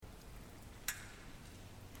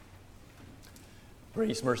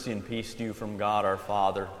Grace, mercy, and peace to you from God our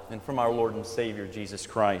Father and from our Lord and Savior Jesus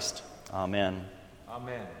Christ. Amen.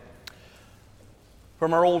 Amen.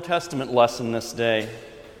 From our Old Testament lesson this day.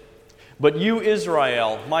 But you,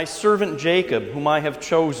 Israel, my servant Jacob, whom I have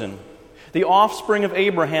chosen, the offspring of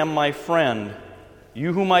Abraham, my friend,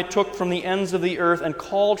 you whom I took from the ends of the earth and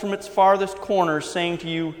called from its farthest corners, saying to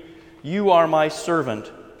you, you are my servant.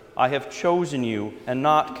 I have chosen you and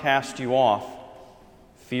not cast you off.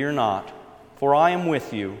 Fear not, for I am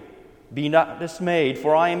with you. Be not dismayed,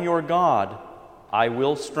 for I am your God. I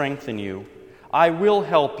will strengthen you. I will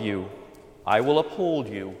help you. I will uphold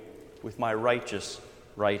you with my righteous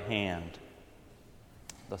right hand.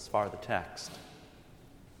 Thus far the text.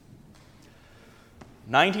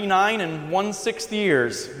 99 and 1/6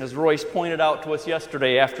 years, as Royce pointed out to us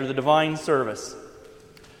yesterday after the divine service.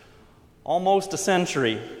 Almost a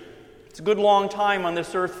century. It's a good long time on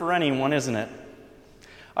this earth for anyone, isn't it?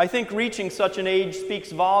 I think reaching such an age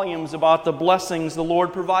speaks volumes about the blessings the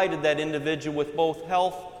Lord provided that individual with both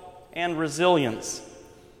health and resilience.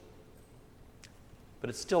 But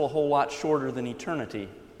it's still a whole lot shorter than eternity,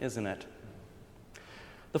 isn't it?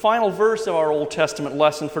 The final verse of our Old Testament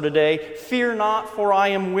lesson for today, fear not, for I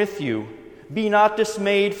am with you. Be not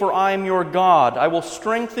dismayed, for I am your God. I will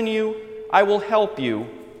strengthen you. I will help you.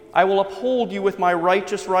 I will uphold you with my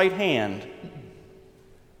righteous right hand.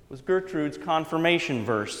 Was Gertrude's confirmation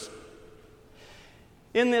verse.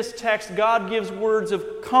 In this text, God gives words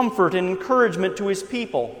of comfort and encouragement to his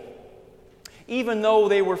people. Even though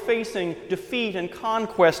they were facing defeat and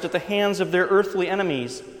conquest at the hands of their earthly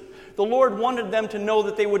enemies, the Lord wanted them to know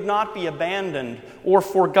that they would not be abandoned or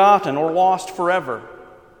forgotten or lost forever.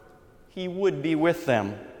 He would be with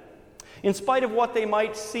them. In spite of what they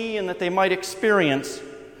might see and that they might experience,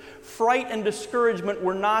 fright and discouragement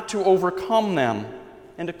were not to overcome them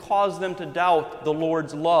and to cause them to doubt the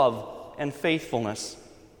Lord's love and faithfulness.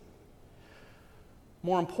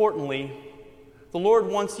 More importantly, the Lord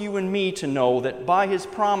wants you and me to know that by his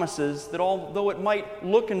promises, that although it might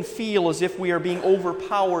look and feel as if we are being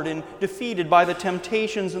overpowered and defeated by the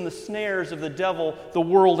temptations and the snares of the devil, the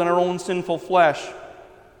world, and our own sinful flesh,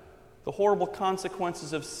 the horrible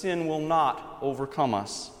consequences of sin will not overcome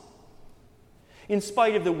us. In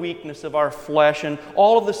spite of the weakness of our flesh and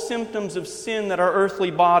all of the symptoms of sin that our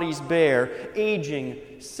earthly bodies bear,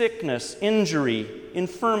 aging, sickness, injury,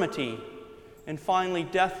 infirmity, and finally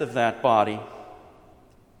death of that body,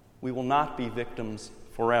 we will not be victims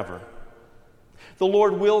forever. The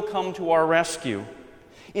Lord will come to our rescue.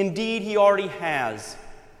 Indeed, he already has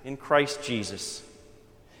in Christ Jesus.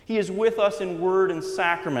 He is with us in word and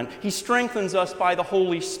sacrament. He strengthens us by the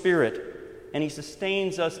Holy Spirit, and he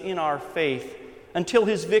sustains us in our faith until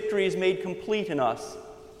his victory is made complete in us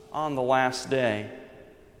on the last day.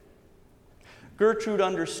 Gertrude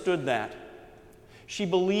understood that. She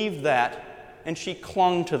believed that, and she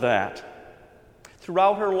clung to that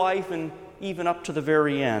throughout her life and even up to the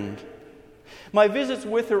very end. My visits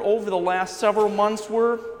with her over the last several months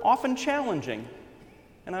were often challenging,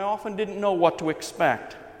 and I often didn't know what to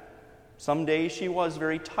expect. Some days she was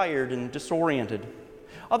very tired and disoriented.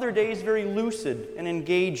 Other days very lucid and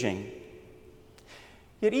engaging.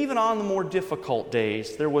 Yet even on the more difficult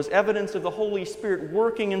days, there was evidence of the Holy Spirit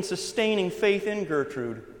working and sustaining faith in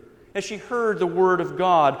Gertrude as she heard the Word of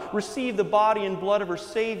God, received the body and blood of her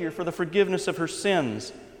Savior for the forgiveness of her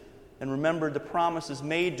sins, and remembered the promises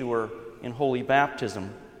made to her in holy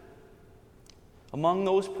baptism. Among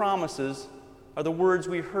those promises are the words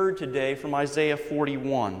we heard today from Isaiah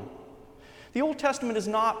 41. The Old Testament is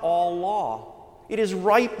not all law. It is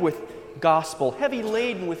ripe with gospel, heavy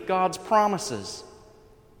laden with God's promises.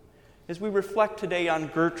 As we reflect today on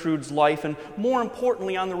Gertrude's life, and more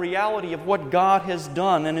importantly on the reality of what God has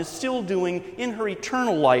done and is still doing in her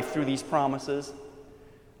eternal life through these promises,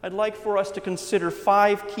 I'd like for us to consider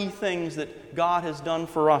 5 key things that God has done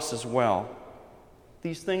for us as well.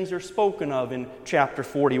 These things are spoken of in chapter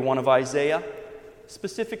 41 of Isaiah,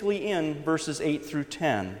 specifically in verses 8 through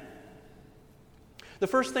 10. The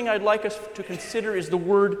first thing I'd like us to consider is the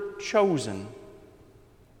word chosen.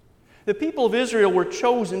 The people of Israel were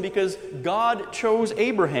chosen because God chose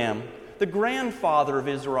Abraham, the grandfather of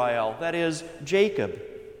Israel, that is, Jacob,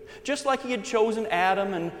 just like he had chosen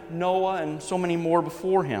Adam and Noah and so many more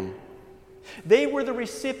before him. They were the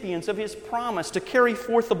recipients of his promise to carry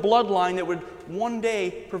forth the bloodline that would one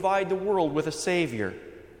day provide the world with a Savior.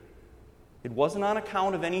 It wasn't on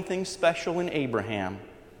account of anything special in Abraham.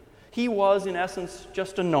 He was, in essence,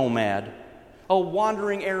 just a nomad, a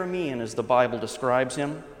wandering Aramean, as the Bible describes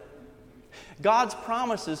him. God's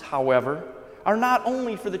promises, however, are not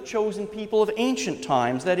only for the chosen people of ancient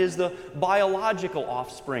times, that is, the biological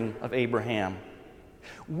offspring of Abraham,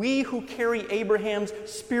 We who carry Abraham's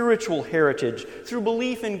spiritual heritage through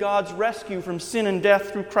belief in God's rescue from sin and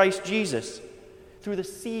death through Christ Jesus, through the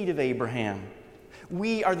seed of Abraham.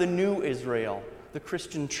 We are the new Israel, the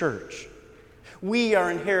Christian church. We are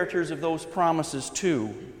inheritors of those promises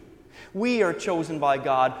too. We are chosen by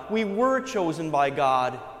God. We were chosen by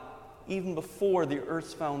God even before the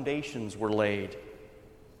earth's foundations were laid.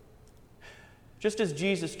 Just as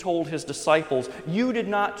Jesus told his disciples, "You did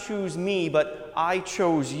not choose me, but I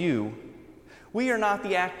chose you," we are not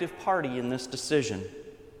the active party in this decision.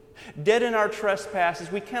 Dead in our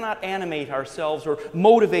trespasses, we cannot animate ourselves or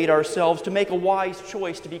motivate ourselves to make a wise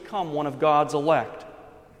choice to become one of God's elect.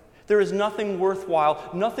 There is nothing worthwhile,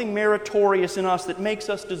 nothing meritorious in us that makes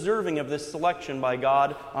us deserving of this selection by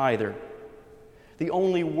God either. The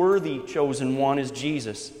only worthy chosen one is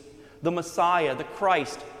Jesus, the Messiah, the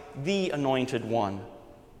Christ, the Anointed One.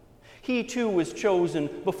 He too was chosen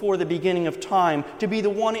before the beginning of time to be the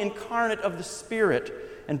one incarnate of the Spirit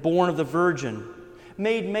and born of the Virgin,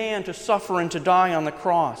 made man to suffer and to die on the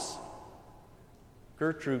cross.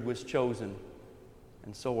 Gertrude was chosen,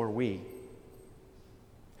 and so are we.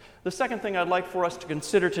 The second thing I'd like for us to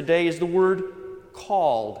consider today is the word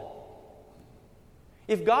called.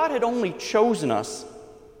 If God had only chosen us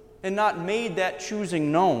and not made that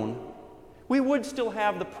choosing known, we would still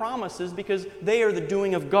have the promises because they are the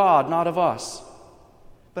doing of God, not of us.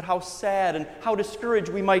 But how sad and how discouraged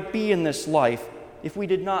we might be in this life if we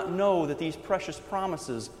did not know that these precious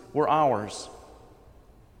promises were ours.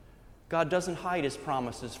 God doesn't hide his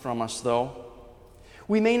promises from us, though.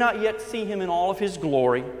 We may not yet see him in all of his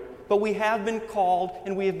glory, but we have been called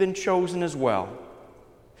and we have been chosen as well.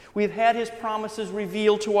 We have had his promises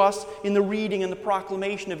revealed to us in the reading and the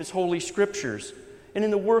proclamation of his holy scriptures, and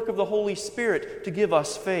in the work of the Holy Spirit to give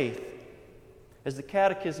us faith. As the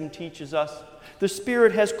Catechism teaches us, the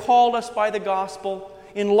Spirit has called us by the gospel,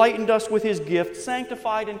 enlightened us with his gift,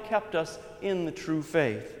 sanctified and kept us in the true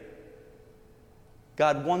faith.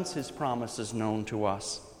 God wants his promises known to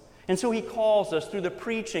us, and so he calls us through the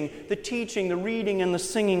preaching, the teaching, the reading, and the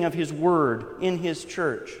singing of his word in his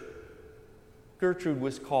church. Gertrude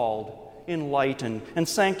was called, enlightened, and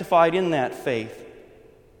sanctified in that faith.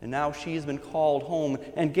 And now she has been called home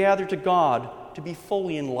and gathered to God to be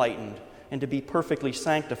fully enlightened and to be perfectly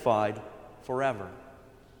sanctified forever.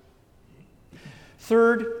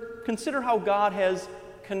 Third, consider how God has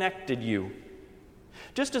connected you.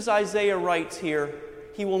 Just as Isaiah writes here,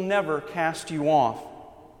 he will never cast you off.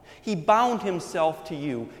 He bound himself to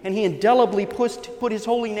you, and he indelibly put his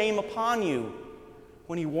holy name upon you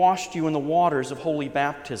when he washed you in the waters of holy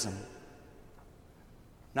baptism.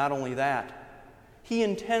 Not only that, he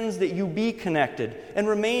intends that you be connected and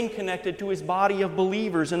remain connected to his body of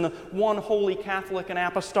believers in the one holy Catholic and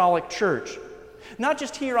Apostolic Church, not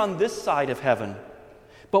just here on this side of heaven,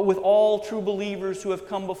 but with all true believers who have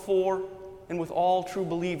come before and with all true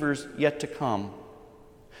believers yet to come.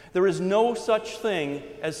 There is no such thing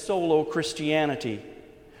as solo Christianity.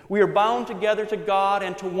 We are bound together to God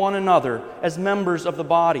and to one another as members of the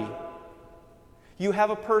body. You have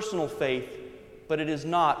a personal faith, but it is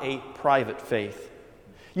not a private faith.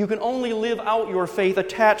 You can only live out your faith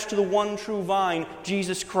attached to the one true vine,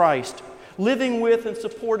 Jesus Christ, living with and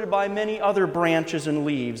supported by many other branches and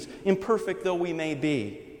leaves, imperfect though we may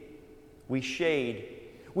be. We shade,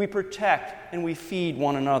 we protect, and we feed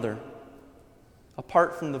one another.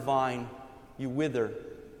 Apart from the vine, you wither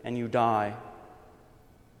and you die.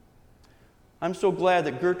 I'm so glad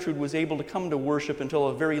that Gertrude was able to come to worship until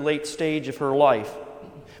a very late stage of her life.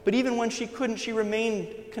 But even when she couldn't, she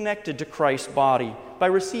remained connected to Christ's body by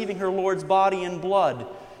receiving her Lord's body and blood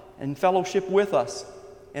and fellowship with us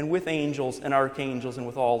and with angels and archangels and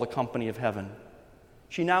with all the company of heaven.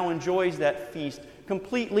 She now enjoys that feast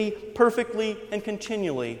completely, perfectly, and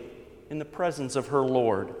continually in the presence of her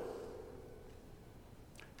Lord.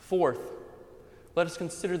 Fourth, let us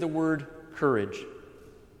consider the word courage.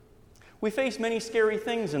 We face many scary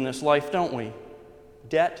things in this life, don't we?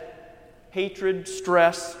 Debt, hatred,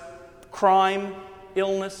 stress, crime,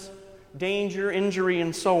 illness, danger, injury,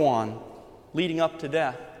 and so on, leading up to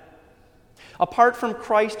death. Apart from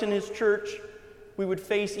Christ and his church, we would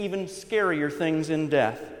face even scarier things in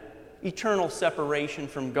death: eternal separation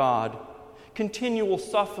from God, continual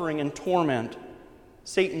suffering and torment,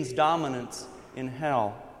 Satan's dominance in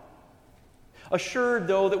hell. Assured,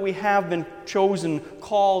 though, that we have been chosen,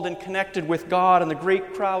 called, and connected with God and the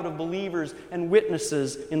great crowd of believers and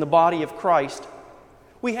witnesses in the body of Christ,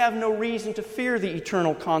 we have no reason to fear the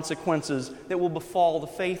eternal consequences that will befall the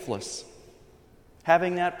faithless.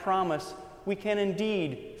 Having that promise, we can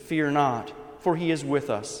indeed fear not, for he is with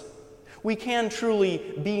us. We can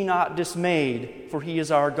truly be not dismayed, for He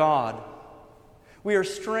is our God. We are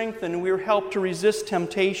strengthened and we are helped to resist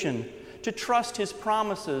temptation, to trust His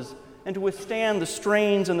promises, and to withstand the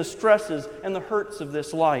strains and the stresses and the hurts of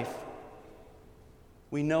this life.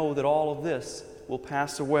 We know that all of this will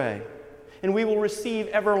pass away, and we will receive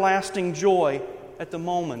everlasting joy at the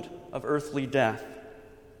moment of earthly death.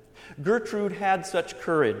 Gertrude had such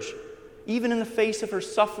courage, even in the face of her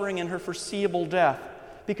suffering and her foreseeable death,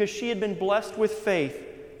 because she had been blessed with faith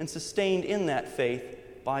and sustained in that faith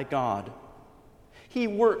by God. He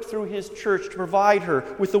worked through His church to provide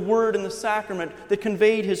her with the word and the sacrament that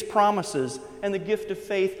conveyed His promises and the gift of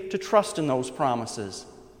faith to trust in those promises.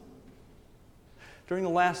 During the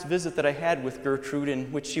last visit that I had with Gertrude,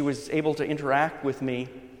 in which she was able to interact with me,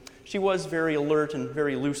 she was very alert and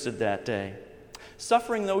very lucid that day.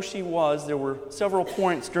 Suffering though she was, there were several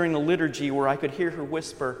points during the liturgy where I could hear her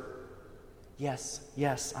whisper, "Yes,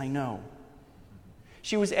 yes, I know."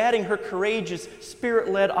 She was adding her courageous,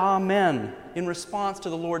 Spirit-led amen in response to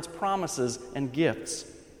the Lord's promises and gifts.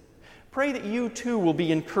 Pray that you too will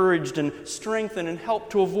be encouraged and strengthened and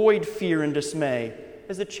helped to avoid fear and dismay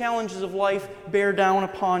as the challenges of life bear down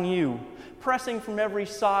upon you, pressing from every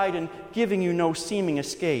side and giving you no seeming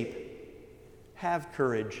escape. Have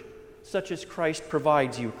courage, such as Christ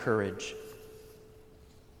provides you courage.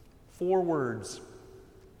 4 words: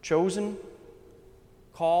 chosen,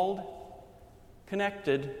 called,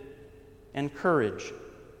 connected, and courage.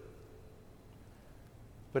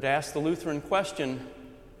 But ask the Lutheran question,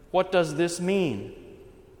 what does this mean?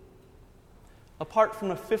 Apart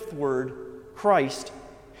from a 5th word, Christ,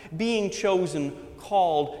 being chosen,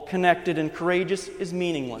 called, connected, and courageous is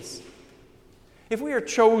meaningless. If we are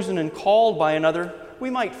chosen and called by another, we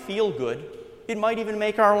might feel good. It might even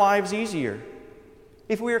make our lives easier.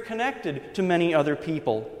 If we are connected to many other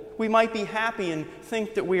people, we might be happy and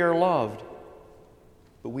think that we are loved.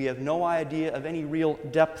 But we have no idea of any real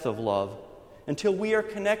depth of love until we are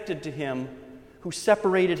connected to Him who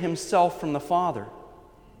separated Himself from the Father.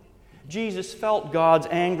 Jesus felt God's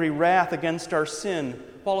angry wrath against our sin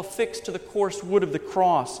while affixed to the coarse wood of the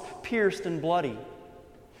cross, pierced and bloody.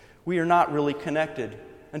 We are not really connected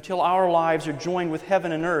until our lives are joined with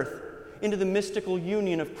heaven and earth into the mystical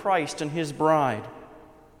union of Christ and His bride.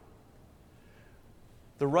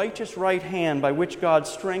 The righteous right hand by which God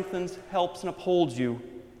strengthens, helps, and upholds you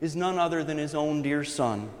is none other than His own dear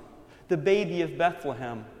Son, the baby of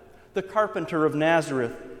Bethlehem, the carpenter of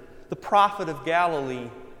Nazareth, the prophet of Galilee,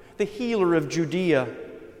 the healer of Judea,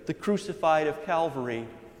 the crucified of Calvary,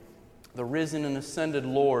 the risen and ascended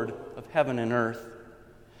Lord of heaven and earth.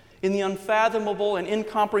 In the unfathomable and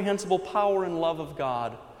incomprehensible power and love of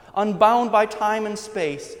God, unbound by time and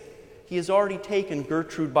space, He has already taken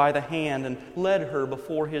Gertrude by the hand and led her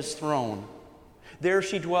before His throne. There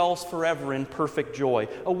she dwells forever in perfect joy,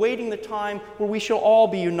 awaiting the time where we shall all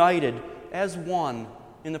be united as one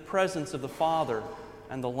in the presence of the Father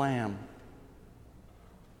and the Lamb.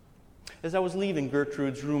 As I was leaving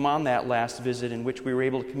Gertrude's room on that last visit in which we were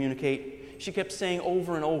able to communicate, she kept saying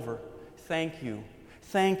over and over, "Thank you,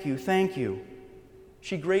 thank you, thank you."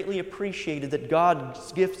 She greatly appreciated that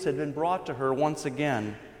God's gifts had been brought to her once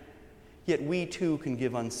again. Yet we too can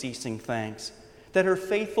give unceasing thanks, that her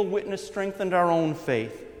faithful witness strengthened our own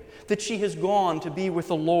faith, that she has gone to be with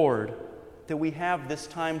the Lord, that we have this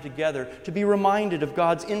time together to be reminded of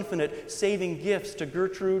God's infinite saving gifts to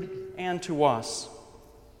Gertrude and to us.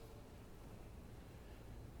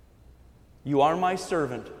 You are my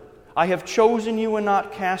servant. I have chosen you and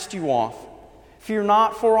not cast you off. Fear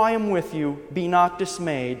not, for I am with you. Be not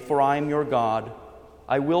dismayed, for I am your God.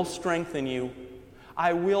 I will strengthen you.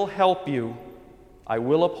 I will help you. I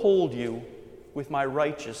will uphold you with my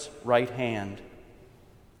righteous right hand.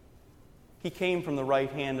 He came from the right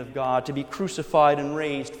hand of God to be crucified and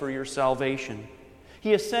raised for your salvation.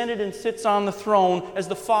 He ascended and sits on the throne as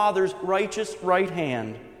the Father's righteous right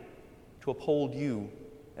hand to uphold you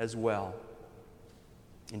as well.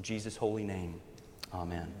 In Jesus' holy name,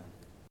 amen.